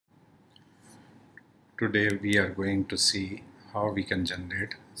Today we are going to see how we can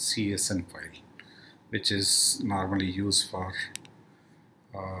generate CSN file, which is normally used for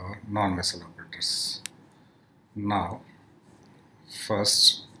non-vessel operators. Now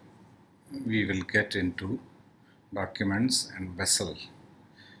first we will get into documents and vessel.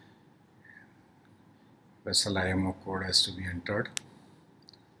 Vessel IMO code has to be entered,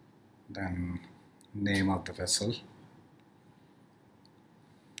 then name of the vessel.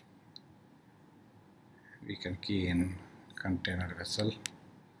 We can key in container vessel,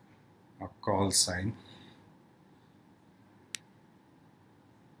 a call sign,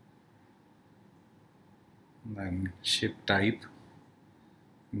 then ship type,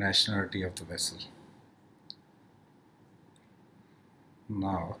 nationality of the vessel.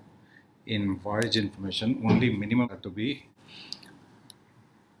 Now in voyage information, only minimum have to be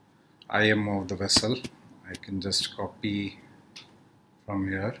IMO of the vessel. I can just copy from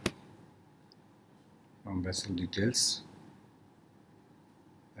here, from vessel details,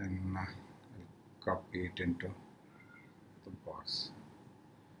 and I'll copy it into the box.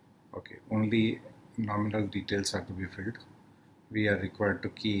 Okay, only nominal details have to be filled. We are required to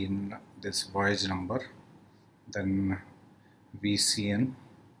key in this voyage number, then VCN,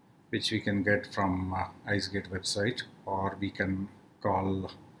 which we can get from Icegate website, or we can call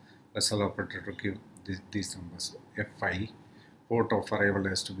vessel operator to give these numbers. FI, port of arrival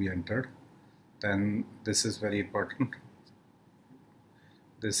has to be entered. Then this is very important.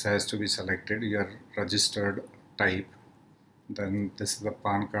 This has to be selected, your registered type. Then this is the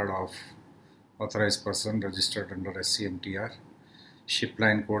PAN card of authorized person registered under SCMTR. Ship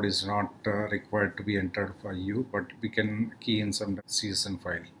line code is not required to be entered for you, but we can key in some CSN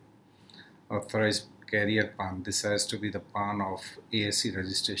file. Authorized carrier PAN, this has to be the PAN of ASC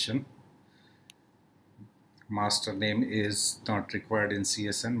registration. Master name is not required in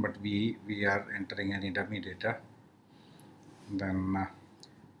CSN, but we are entering any dummy data. Then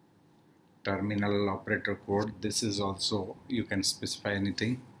terminal operator code, this is also, you can specify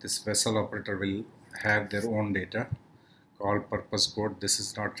anything. This vessel operator will have their own data. Call purpose code, this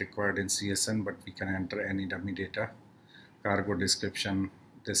is not required in CSN, but we can enter any dummy data. Cargo description,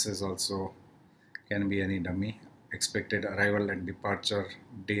 this is also can be any dummy. Expected arrival and departure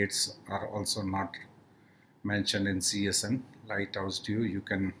dates are also not mentioned in CSN. Lighthouse due, you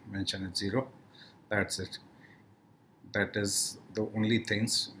can mention it 0. That's it. That is the only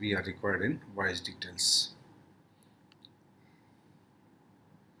things we are required in voyage details.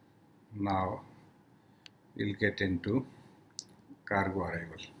 Now we'll get into cargo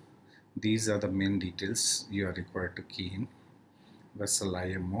arrival. These are the main details you are required to key in. Vessel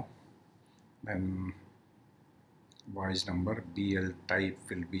IMO, then voyage number, BL type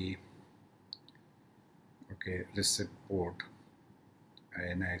will be receipt port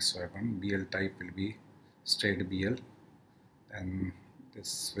INXY1, BL type will be straight BL, and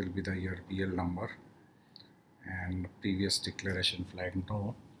this will be the your BL number, and previous declaration flag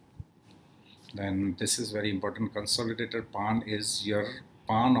no. Then this is very important, consolidated PAN is your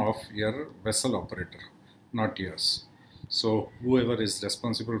PAN of your vessel operator, not yours. So whoever is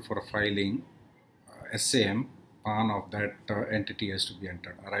responsible for filing SAM, PAN of that entity has to be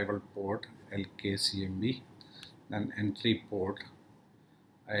entered. Arrival port LKCMB, then entry port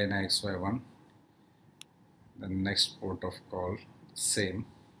INXY1, then next port of call same,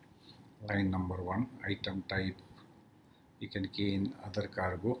 line number 1, item type you can key in other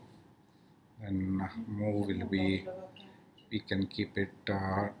cargo, and move will be, we can keep it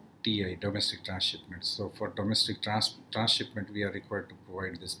TI, domestic transshipment. So for domestic transshipment we are required to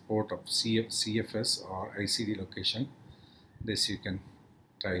provide this port of CFS or ICD location. This you can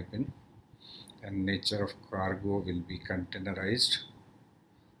type in. And nature of cargo will be containerized.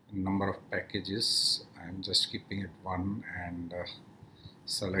 Number of packages, I am just keeping it 1 and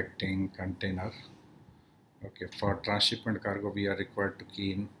selecting container. Okay, for transshipment cargo we are required to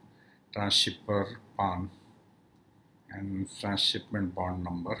key in transshipper PAN and transshipment bond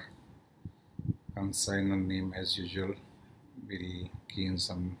number. Consignor name as usual, we'll key in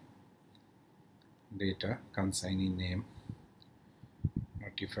some data. Consignee name,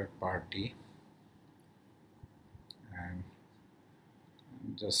 notified party, and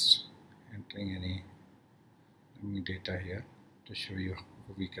just entering any data here to show you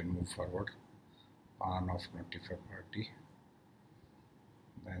how we can move forward. PAN of notified party.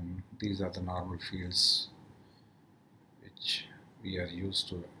 Then these are the normal fields which we are used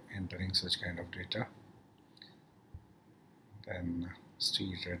to entering such kind of data. Then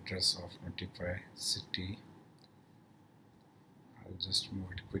street address of notify city, I'll just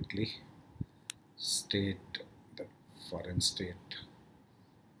move it quickly. State, the foreign state,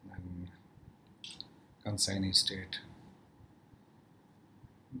 and consignee state,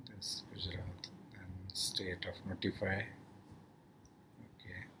 this Gujarat, then state of notify.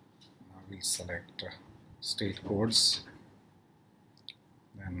 Okay, now we'll select state codes,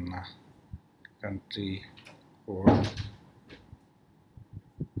 then country code,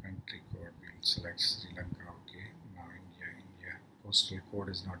 we'll select Sri Lanka. Okay, now India. Postal code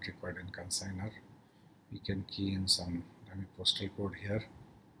is not required in consigner. We can key in some postal code here,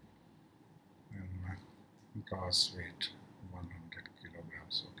 and gross weight 100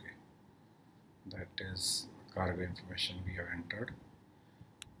 kilograms. Okay, that is cargo information we have entered.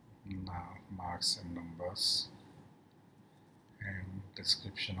 Now marks and numbers and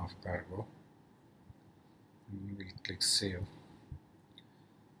description of cargo, and we'll click save.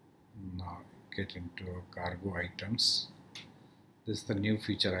 Now get into cargo items. This is the new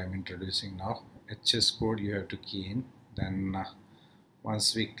feature I am introducing now. HS code you have to key in, then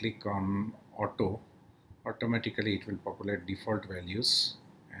once we click on automatically it will populate default values,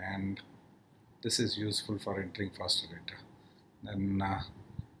 and this is useful for entering faster data. Then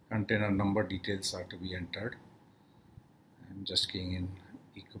container number details are to be entered. I'm just keying in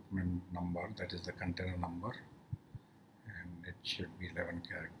equipment number, that is the container number, and it should be 11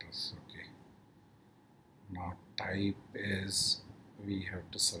 characters. Okay, now type is, we have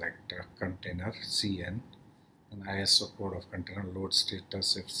to select a container CN, an ISO code of container, load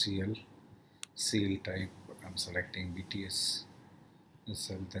status FCL, seal type I'm selecting BTS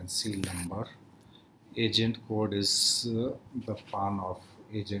SL, then seal number. Agent code is the PAN of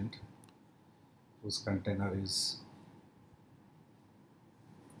agent whose container is,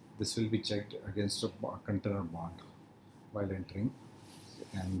 this will be checked against a container bond while entering,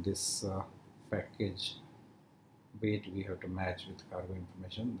 and this package weight we have to match with cargo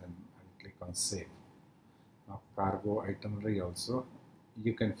information. Then I'll click on save. Now cargo itinerary also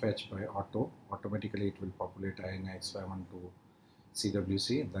you can fetch by automatically it will populate INIX51 to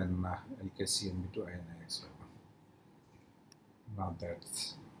CWC, then LKCNB to INIX51. Now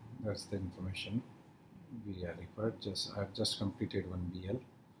that's the information we are required. I've just completed one BL.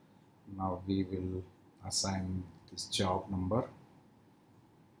 Now we will assign this job number.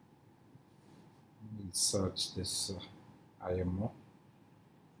 We'll search this IMO,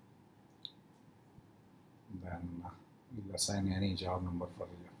 then we'll assign any job number for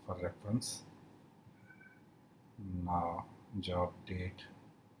reference. Now job date,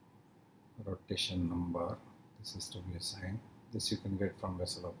 rotation number, this is to be assigned. This you can get from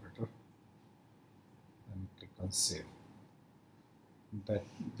vessel operator. Then click on save.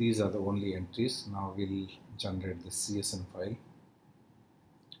 These are the only entries. Now we'll generate the CSN file.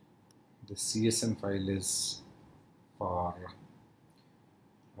 The CSN file is for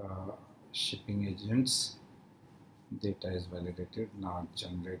shipping agents. Data is validated. Now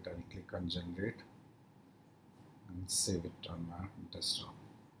generate, I'll click on generate and save it on my desktop.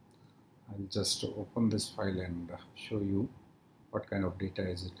 I'll just open this file and show you what kind of data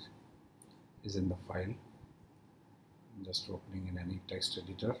is in the file. I'm just opening in any text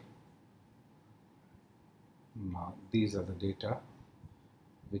editor. Now these are the data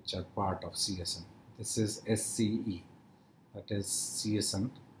which are part of CSN. This is SCE, that is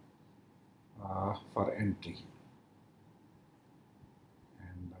CSN for entry,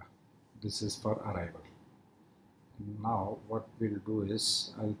 and this is for arrival. Now what we'll do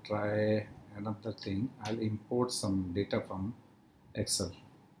is, I'll try another thing. I'll import some data from Excel.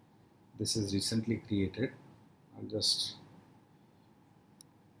 This is recently created. I'll just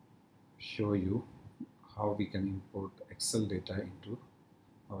show you how we can import Excel data into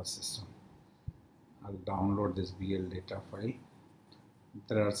our system. I'll download this BL data file.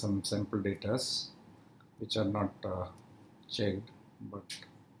 There are some sample datas which are not checked, but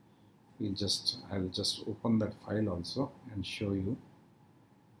I'll just open that file also and show you.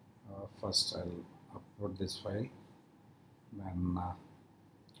 First I'll upload this file, then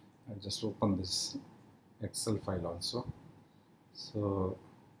I'll just open this Excel file also, so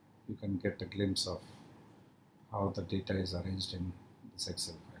you can get a glimpse of how the data is arranged in this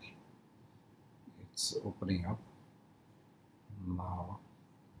Excel file. It's opening up. Now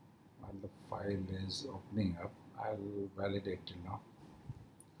while the file is opening up, I'll validate till now.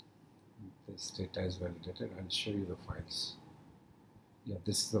 This data is validated. I'll show you the files. Yeah,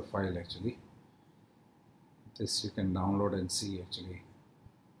 this is the file actually. This you can download and see actually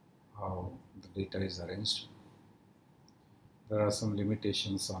how the data is arranged. There are some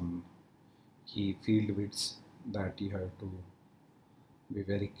limitations on key field widths that you have to be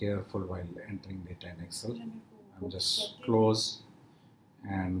very careful while entering data in Excel. I'm just close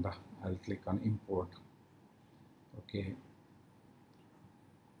and I'll click on import. Okay,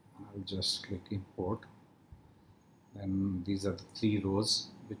 I'll just click import. Then these are the 3 rows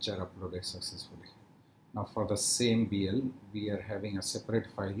which are uploaded successfully. Now for the same BL, we are having a separate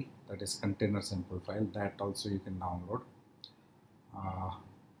file, that is container sample file, that also you can download.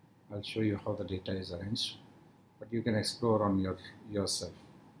 I'll show you how the data is arranged, but you can explore on yourself.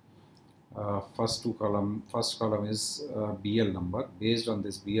 First column is BL number. Based on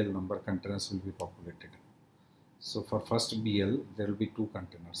this BL number, containers will be populated. So for first BL, there will be 2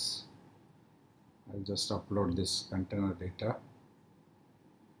 containers. I'll just upload this container data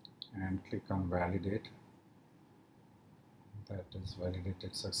and click on validate. That is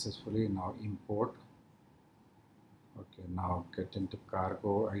validated successfully. Now import. Okay, now get into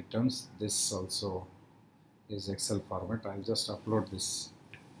cargo items. This also is Excel format. I'll just upload this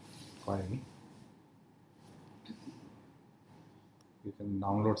file. You can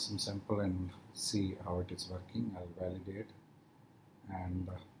download some sample and see how it is working. I'll validate and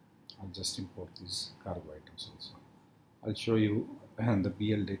I'll just import these cargo items also. I'll show you the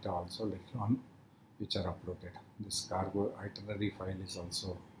BL data also later on, which are uploaded. This cargo itinerary file is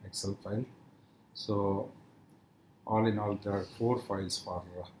also Excel file. So all in all, there are 4 files for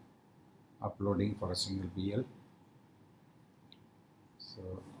uploading for a single BL. So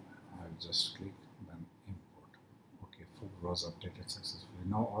I'll just click then import. Okay, 4 rows updated successfully.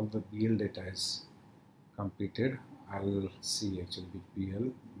 Now all the BL data is completed. I'll see actually with BL.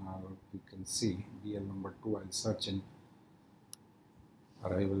 Now we can see BL number 2. I'll search in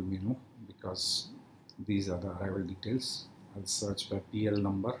arrival menu because these are the arrival details. I'll search by BL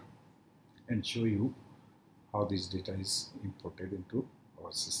number and show you how this data is imported into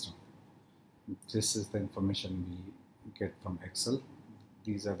our system. This is the information we get from Excel.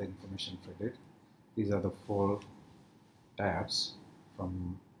 These are the information fed. These are the 4 tabs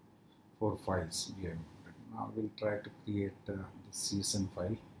from 4 files we have. Now we'll try to create the CSN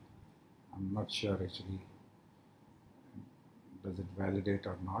file. I'm not sure actually does it validate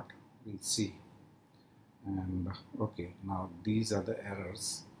or not. We'll see. And okay, now these are the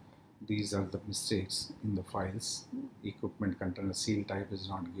errors. These are the mistakes in the files. Equipment container seal type is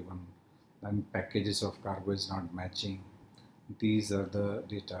not given. Then packages of cargo is not matching. These are the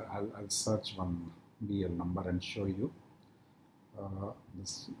data. I'll search one BL number and show you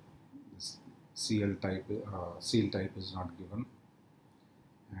this seal type is not given,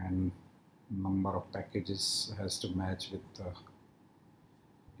 and number of packages has to match with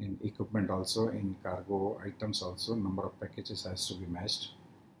in equipment also, in cargo items also number of packages has to be matched.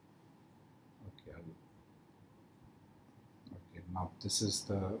 Okay, now this is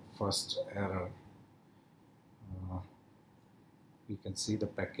the first error. We can see the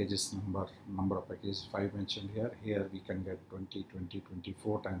packages number of packages 5 mentioned here. Here we can get 20, 20,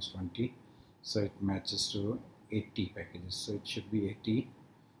 24 times 20. So it matches to 80 packages. So it should be 80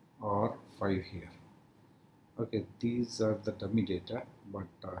 or 5 here. Okay, these are the dummy data, but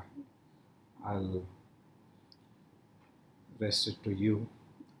I'll rest it to you.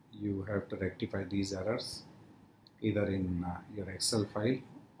 You have to rectify these errors either in your Excel file,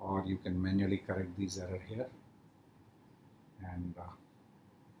 or you can manually correct these errors here and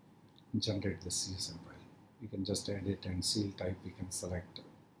generate the CSN file. You can just edit and seal type. We can select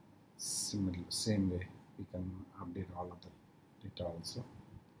same way. We can update all of the data also.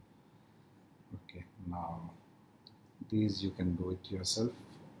 Okay, now these you can do it yourself.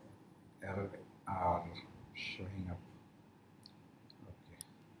 Error are showing up